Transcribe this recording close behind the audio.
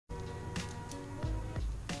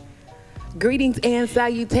Greetings and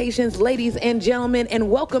salutations, ladies and gentlemen, and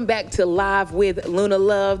welcome back to Live with Luna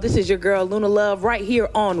Love. This is your girl, Luna Love, right here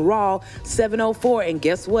on Raw 704. And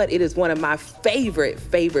guess what? It is one of my favorite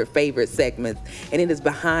segments, and it is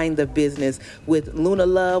Behind the Business with Luna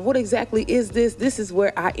Love. What exactly is this? This is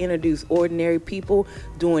where I introduce ordinary people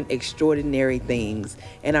doing extraordinary things.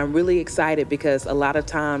 And I'm really excited because a lot of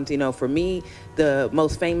times, you know, for me, the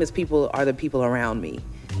most famous people are the people around me.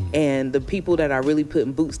 And the people that are really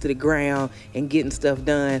putting boots to the ground and getting stuff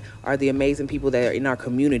done are the amazing people that are in our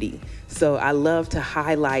community. So I love to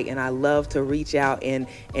highlight and I love to reach out and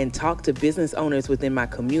talk to business owners within my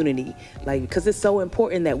community, like, because it's so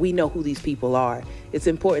important that we know who these people are. It's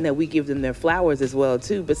important that we give them their flowers as well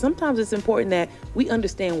too, but sometimes it's important that we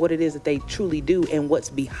understand what it is that they truly do and what's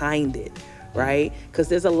behind it. Right? Because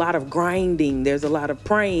there's a lot of grinding, there's a lot of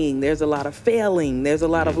praying, there's a lot of failing, there's a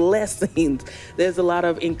lot of lessons, there's a lot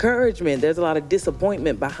of encouragement, there's a lot of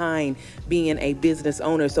disappointment behind being a business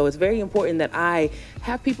owner. So it's very important that I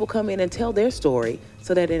have people come in and tell their story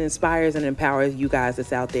so that it inspires and empowers you guys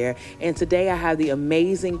that's out there. And today I have the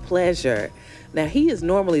amazing pleasure. Now, he is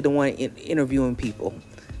normally the one interviewing people.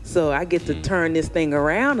 So I get to turn this thing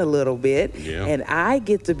around a little bit, and I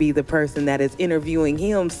get to be the person that is interviewing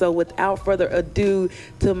him. So without further ado,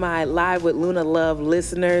 to my Live with Luna Love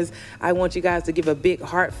listeners, I want you guys to give a big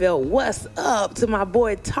heartfelt what's up to my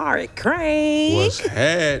boy Tariq Cranke. What's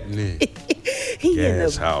happening? He Gas in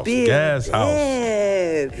the house. building. Gas house.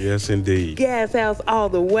 Yes, indeed. Gas house all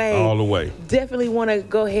the way. All the way. Definitely want to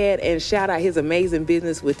go ahead and shout out his amazing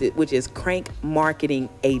business with it, which is Cranke Marketing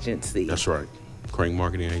Agency. That's right. Cranke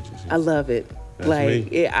Marketing Agency. I love it. That's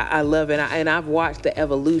me. I love it, and I've watched the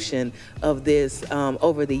evolution of this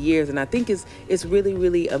over the years, and I think it's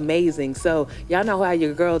really amazing. So y'all know how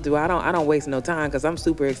your girl do. I don't waste no time because I'm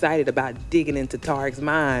super excited about digging into Tariq's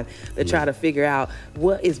mind to try to figure out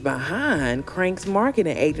what is behind Cranke's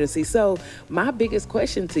Marketing Agency. So my biggest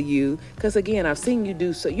question to you, because again I've seen you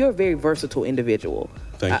do so. You're a very versatile individual.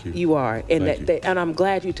 Thank you. You are, and and I'm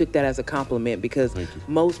glad you took that as a compliment because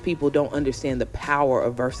most people don't understand the power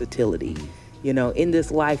of versatility. You know, in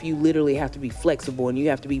this life, you literally have to be flexible and you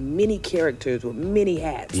have to be many characters with many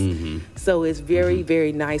hats. So it's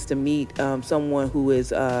very nice to meet someone who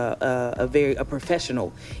is a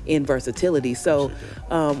professional in versatility. So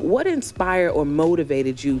what inspired or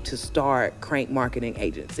motivated you to start Cranke Marketing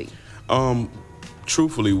Agency?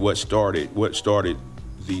 Truthfully, what started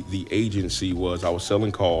the agency was I was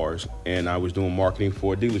selling cars and I was doing marketing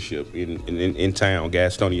for a dealership in town,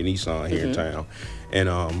 Gastonia Nissan here in town. And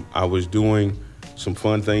I was doing some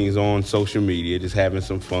fun things on social media, just having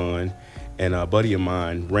some fun. And a buddy of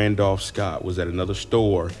mine, Randolph Scott, was at another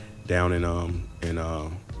store down in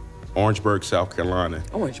Orangeburg, South Carolina.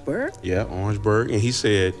 Orangeburg? Yeah, Orangeburg. And he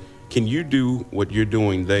said, can you do what you're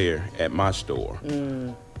doing there at my store?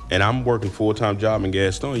 And I'm working full-time job in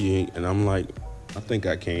Gastonia, and I'm like, I think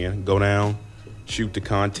I can. Go down, shoot the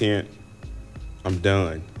content, I'm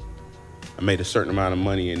done. I made a certain amount of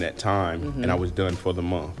money in that time, and I was done for the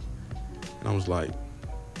month. And I was like,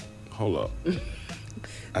 hold up.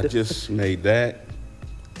 I just made that,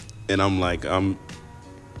 and I'm like,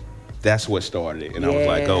 that's what started it. And I was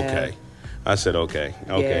like, okay. I said, okay,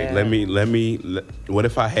 what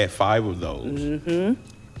if I had 5 of those?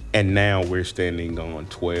 And now we're standing on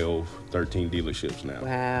 12, 13 dealerships now.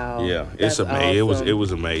 Wow. Yeah, it's amazing. Awesome. It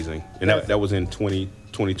was amazing. And that was in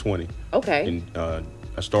 2020. Okay. And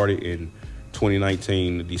I started in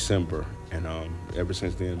 2019, December, and ever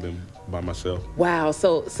since then I've been by myself. Wow.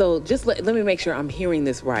 So just let me make sure I'm hearing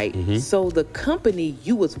this right. So the company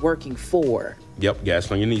you was working for. Yep,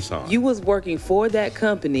 Gastonia Nissan. You was working for that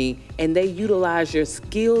company, and they utilized your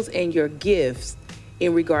skills and your gifts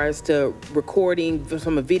in regards to recording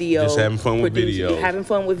from a video. Just having fun with video. Having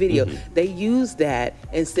fun with video. They used that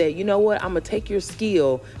and said, you know what, I'm going to take your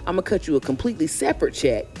skill, I'm going to cut you a completely separate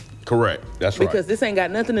check. Correct. That's right. Because this ain't got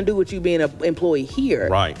nothing to do with you being an employee here.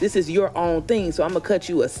 Right. This is your own thing. So I'm going to cut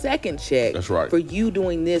you a second check. That's right. For you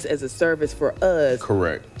doing this as a service for us.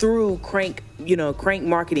 Correct. Through Cranke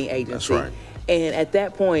Marketing Agency. That's right. And at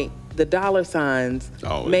that point, the dollar signs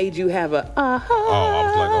made you have a aha. Oh, I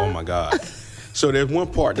was like, oh my God. So there's one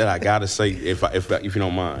part that I gotta say, if you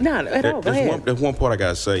don't mind. No, at all. Go ahead. There's one part I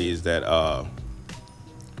gotta say is that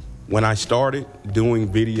when I started doing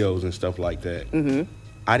videos and stuff like that,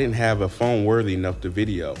 I didn't have a phone worthy enough to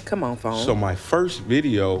video. Come on, phone. So my first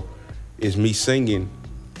video is me singing,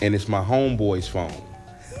 and it's my homeboy's phone.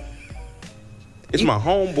 It's my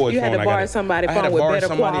homeboy's phone. You had to borrow somebody's phone with better quality. I had to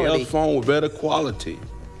borrow somebody else's phone with better quality.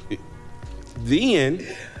 Then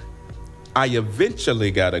I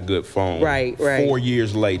eventually got a good phone. Right. 4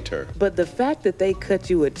 years later. But the fact that they cut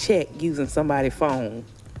you a check using somebody's phone.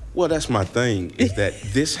 Well, that's my thing, is that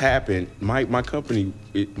this happened. My company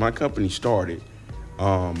started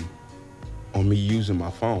on me using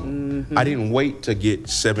my phone. I didn't wait to get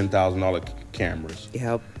 $7,000 cameras.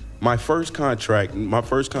 Yep. My first contract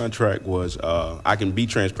was, I can be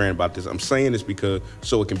transparent about this. I'm saying this because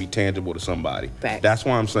so it can be tangible to somebody. Facts. That's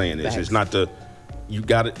why I'm saying this. Facts. It's not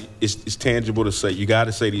it's tangible to say. You got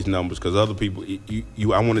to say these numbers because other people,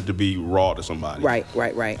 I want it to be raw to somebody. Right.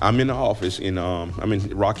 I'm in the office I'm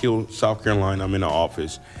in Rock Hill, South Carolina. I'm in the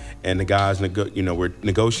office, and the guys, we're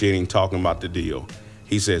negotiating, talking about the deal.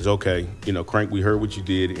 He says, okay, Crank, we heard what you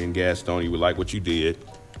did in Gastonia. We like what you did.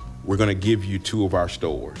 We're going to give you 2 of our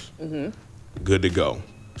stores. Good to go.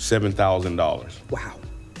 $7,000. Wow.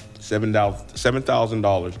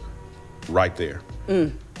 $7,000 right there.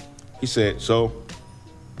 He said, so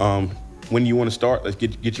when you want to start, let's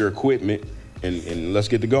get your equipment and let's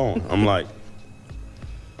get to going. I'm like,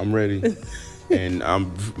 I'm ready. And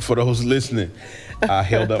for those listening, I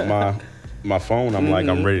held up my phone. I'm like,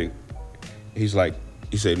 I'm ready. He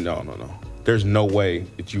said, no. There's no way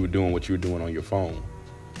that you were doing what you were doing on your phone.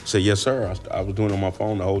 I said, yes, sir. I was doing it on my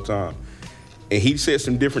phone the whole time. And he said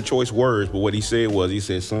some different choice words, but what he said was,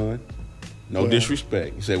 son, no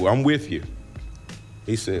disrespect. He said, well, I'm with you.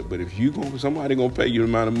 He said, but if somebody gonna pay you the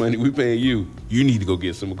amount of money we paying you, you need to go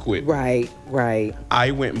get some equipment. Right. I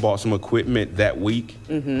went and bought some equipment that week,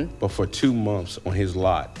 but for 2 months on his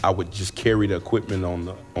lot, I would just carry the equipment on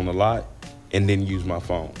the lot and then use my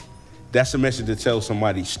phone. That's a message to tell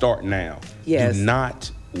somebody, start now. Yes. Do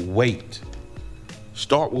not wait.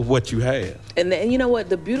 Start with what you have. And you know what?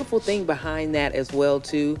 The beautiful thing behind that as well,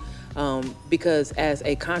 too, because as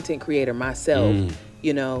a content creator myself,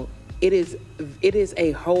 it is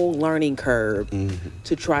a whole learning curve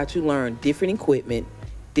to try to learn different equipment,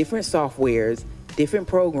 different softwares, different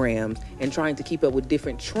programs, and trying to keep up with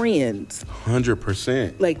different trends.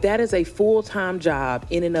 100%. Like, that is a full-time job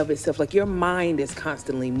in and of itself. Like, your mind is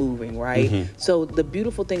constantly moving, right? So the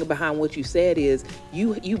beautiful thing behind what you said is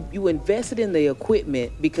you invested in the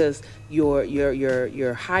equipment because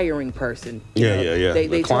your hiring person.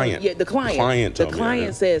 The client. The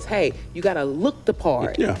client says, hey, you got to look the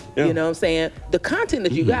part. Yeah. You know what I'm saying? The content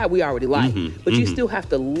that you got, we already like, but you still have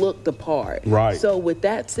to look the part. Right. So with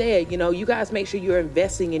that said, you guys make sure you're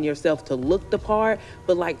investing in yourself to look the part,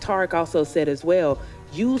 but like Tarek also said as well,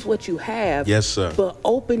 use what you have. Yes, sir. But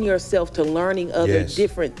open yourself to learning other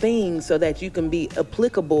different things so that you can be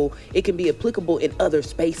applicable. It can be applicable in other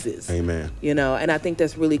spaces. Amen. And I think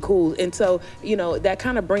that's really cool. And so, that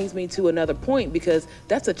kind of brings me to another point, because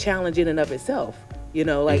that's a challenge in and of itself.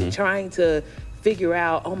 Trying to figure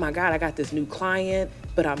out, oh my God, I got this new client,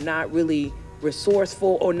 but I'm not really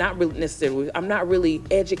resourceful, or not really necessarily, I'm not really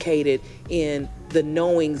educated in the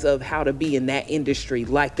knowings of how to be in that industry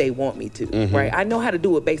like they want me to, right? I know how to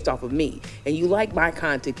do it based off of me, and you like my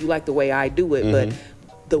content, you like the way I do it, but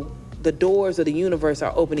the doors of the universe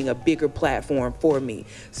are opening a bigger platform for me.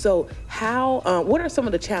 So what are some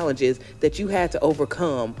of the challenges that you had to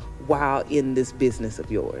overcome while in this business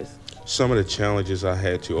of yours? Some of the challenges I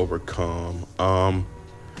had to overcome,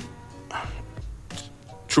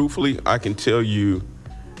 truthfully, I can tell you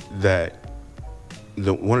that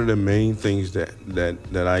one of the main things that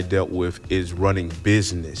I dealt with is running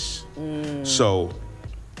business. So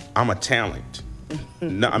I'm a talent.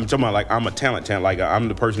 No, I'm talking about, like, I'm a talent. Like, I'm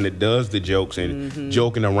the person that does the jokes and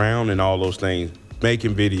joking around and all those things,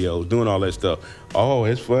 making videos, doing all that stuff. Oh,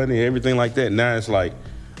 it's funny, everything like that. Now it's like,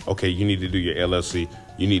 okay, you need to do your LLC.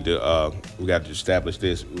 You need to, we got to establish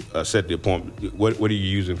this, set the appointment. What are you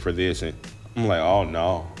using for this? And I'm like, oh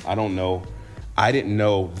no, I don't know. I didn't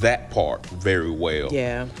know that part very well.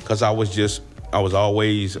 Yeah. Because I was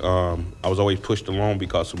always pushed along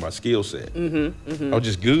because of my skill set. I was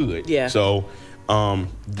just good. Yeah. So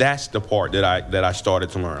that's the part that I started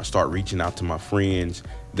to learn. I started reaching out to my friends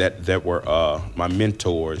that were my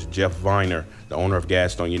mentors. Jeff Viner, the owner of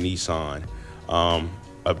Gastonia Nissan,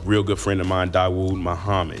 a real good friend of mine, Dawood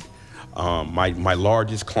Muhammad. My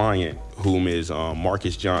largest client, whom is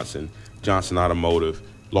Marcus Johnson Automotive,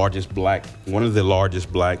 one of the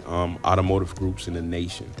largest black automotive groups in the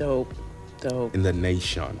nation. Dope. In the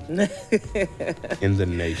nation. In the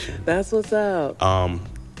nation. That's what's up.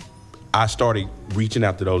 I started reaching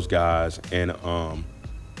out to those guys, and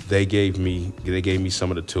they gave me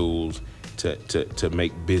some of the tools to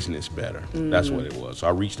make business better. That's what it was. So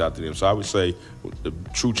I reached out to them. So I would say the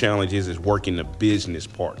true challenge is working the business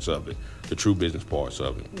parts of it, true business parts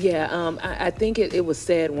of it. Yeah, I think it was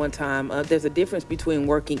said one time, there's a difference between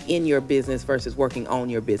working in your business versus working on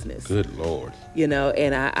your business. Good Lord. You know,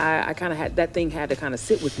 and I kind of had, that thing had to kind of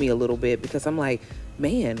sit with me a little bit, because I'm like,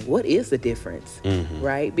 man, what is the difference,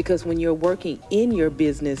 right? Because when you're working in your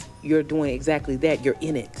business, you're doing exactly that. You're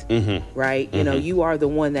in it, right? You know, you are the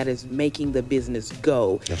one that is making the business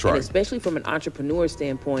go. That's right. And especially from an entrepreneur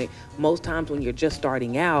standpoint, most times when you're just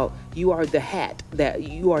starting out, you are the hat that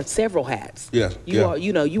you are several hats. Yeah. You are,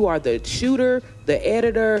 you know, you are the shooter, the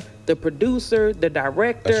editor, the producer, the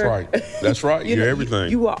director. That's right. That's right. You're everything.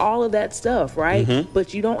 You are all of that stuff, right?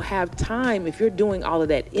 But you don't have time, if you're doing all of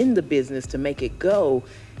that in the business to make it go,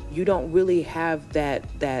 you don't really have that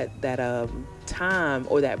time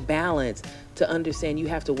or that balance to understand you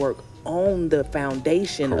have to work on the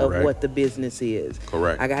foundation of what the business is.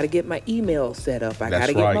 Correct. I got to get my email set up. I got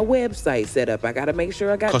to get my website set up. I got to make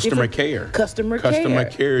sure I got customer care. Customer care. Customer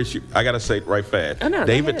care is, I got to say it right fast.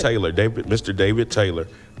 David Taylor, Mr. David Taylor,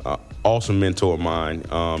 awesome mentor of mine.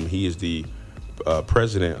 He is the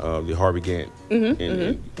president of the Harvey Gantt.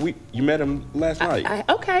 You met him last night.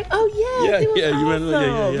 Okay. Oh yeah. Yeah. You met him.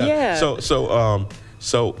 Yeah.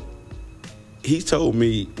 So he told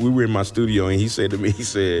me, we were in my studio, and he said to me, he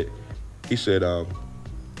said,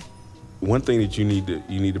 one thing that you need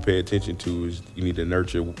to pay attention to is you need to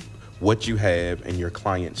nurture what you have and your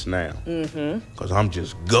clients now. Because I'm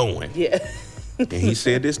just going. Yeah. And he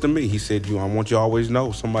said this to me. He said, I want you to always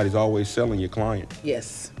know somebody's always selling your client.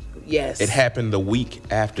 Yes. Yes. It happened the week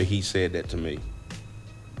after he said that to me.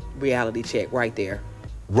 Reality check right there.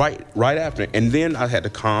 Right after. And then I had to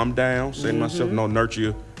calm down, say to myself, no,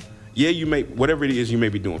 nurture. Yeah, you may, whatever it is you may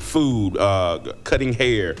be doing, food, cutting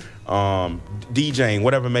hair, DJing,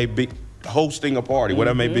 whatever it may be, hosting a party,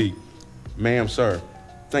 whatever it may be. Ma'am, sir,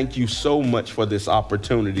 thank you so much for this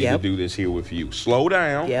opportunity to do this here with you. Slow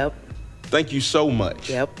down. Yep. Thank you so much.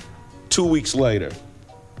 Yep. 2 weeks later,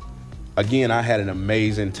 again, I had an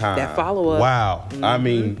amazing time. That follow-up. Wow. I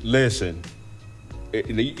mean, listen,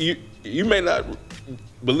 you may not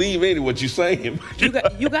believe any what you're saying. You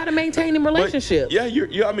got to maintain them relationships.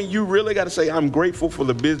 Yeah, I mean, you really got to say, I'm grateful for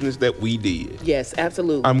the business that we did. Yes,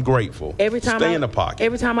 absolutely. I'm grateful. Stay in the pocket.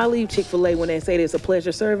 Every time I leave Chick-fil-A, when they say it's a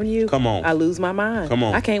pleasure serving you, come on, I lose my mind. Come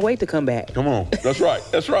on. I can't wait to come back. Come on. That's right.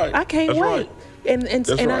 That's right. I can't wait. Right. And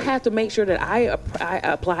I have to make sure that I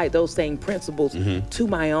apply those same principles to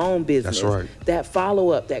my own business. That's right. That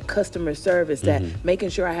follow-up, that customer service, that making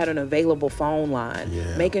sure I had an available phone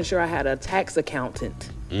line, making sure I had a tax accountant.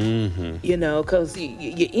 You know, because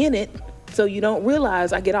you're in it, so you don't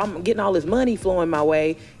realize I'm getting all this money flowing my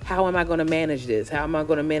way. How am I going to manage this? How am I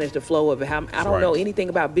going to manage the flow of it? I don't know anything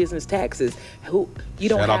about business taxes.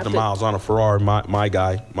 Shout out to Miles on a Ferrari, my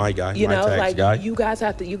guy, you know, tax guy. You guys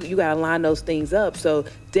have to, you got to line those things up. So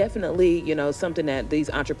definitely, you know, something that these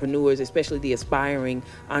entrepreneurs, especially the aspiring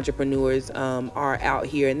entrepreneurs, are out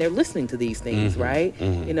here and they're listening to these things, right?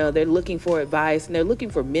 You know, they're looking for advice and they're looking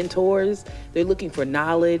for mentors. They're looking for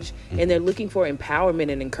knowledge and they're looking for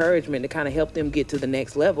empowerment and encouragement to kind of help them get to the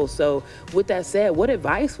next level. So with that said, what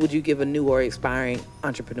advice would you give a new or aspiring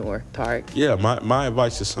entrepreneur, Tarek? Yeah, my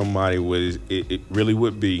advice to somebody it really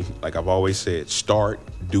would be, like I've always said, start,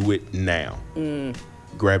 do it now.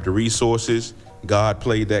 Grab the resources. God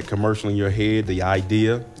played that commercial in your head, the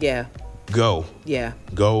idea. Yeah. Go. Yeah.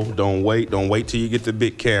 Go. Don't wait. Don't wait till you get the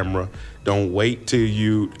big camera. Don't wait till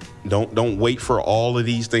you don't wait for all of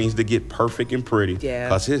these things to get perfect and pretty. Yeah.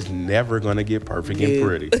 Because it's never gonna get perfect and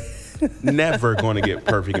pretty. Never going to get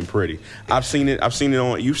perfect and pretty. I've seen it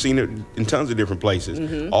on, you've seen it in tons of different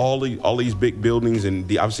places. All these big buildings,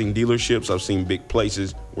 and I've seen dealerships, I've seen big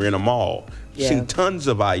places. We're in a mall. I've seen tons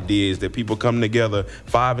of ideas that people come together,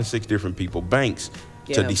 5 and 6 different people, banks,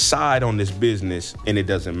 to decide on this business, and it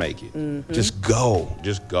doesn't make it. Just go.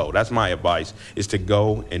 That's my advice, is to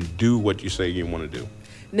go and do what you say you want to do.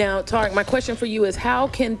 Now, Tarek, my question for you is, how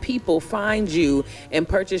can people find you and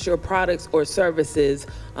purchase your products or services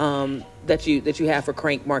that you have for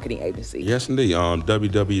Cranke Marketing Agency? Yes, indeed.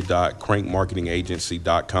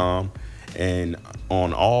 www.crankemarketingagency.com. And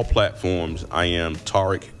on all platforms, I am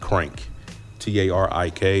Tarek Cranke,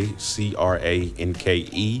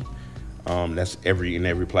 TARIKCRANKE. That's in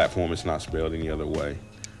every platform. It's not spelled any other way.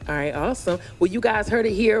 All right, awesome. Well, you guys heard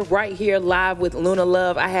it here, right here, live with Luna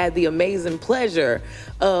Love. I had the amazing pleasure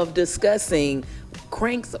of discussing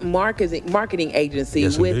Cranke's marketing agency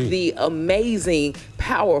with the amazing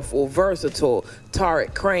powerful, versatile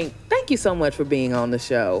Tariq Cranke. Thank you so much for being on the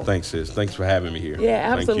show. Thanks, sis. Thanks for having me here.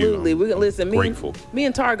 Yeah, absolutely. We're gonna listen. Grateful. Me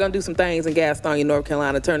and Tariq gonna do some things in Gastonia, North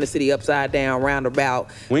Carolina, turn the city upside down, roundabout.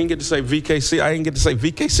 We didn't get to say VKC. I didn't get to say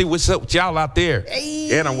VKC. What's up with y'all out there?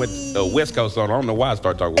 Hey. And I'm with West Coast on. I don't know why I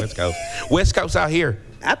started talking West Coast. West Coast out here.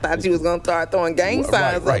 I thought you was gonna start throwing gang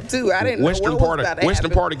signs up too. I didn't know what was about to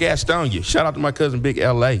Western part of Gastonia. Shout out to my cousin Big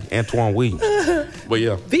LA, Antoine Weeds. But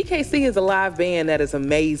yeah, VKC is a live band that is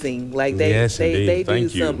amazing. Like they yes, they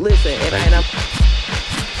Thank do you. some. Listen, and I'm